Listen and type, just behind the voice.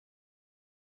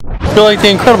I feel like the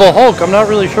Incredible Hulk. I'm not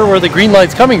really sure where the green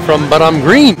light's coming from, but I'm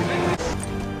green.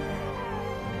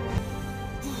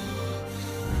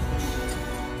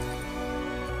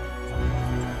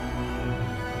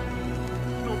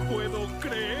 No puedo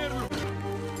creerlo.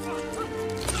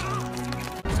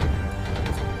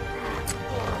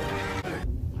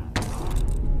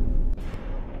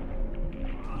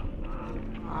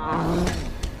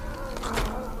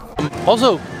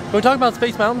 Also, can we talk about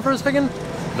Space Mountain for a second?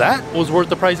 That was worth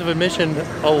the price of admission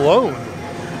alone.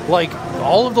 Like,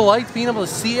 all of the lights, being able to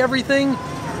see everything,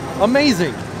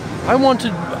 amazing. I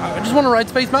just want to ride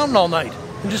Space Mountain all night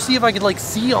and just see if I could like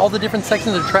see all the different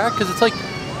sections of the track, because it's like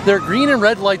there are green and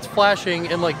red lights flashing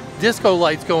and like disco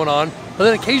lights going on, but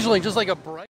then occasionally just like a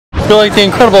bright... I feel like the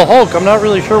Incredible Hulk. I'm not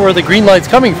really sure where the green light's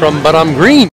coming from, but I'm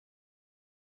green.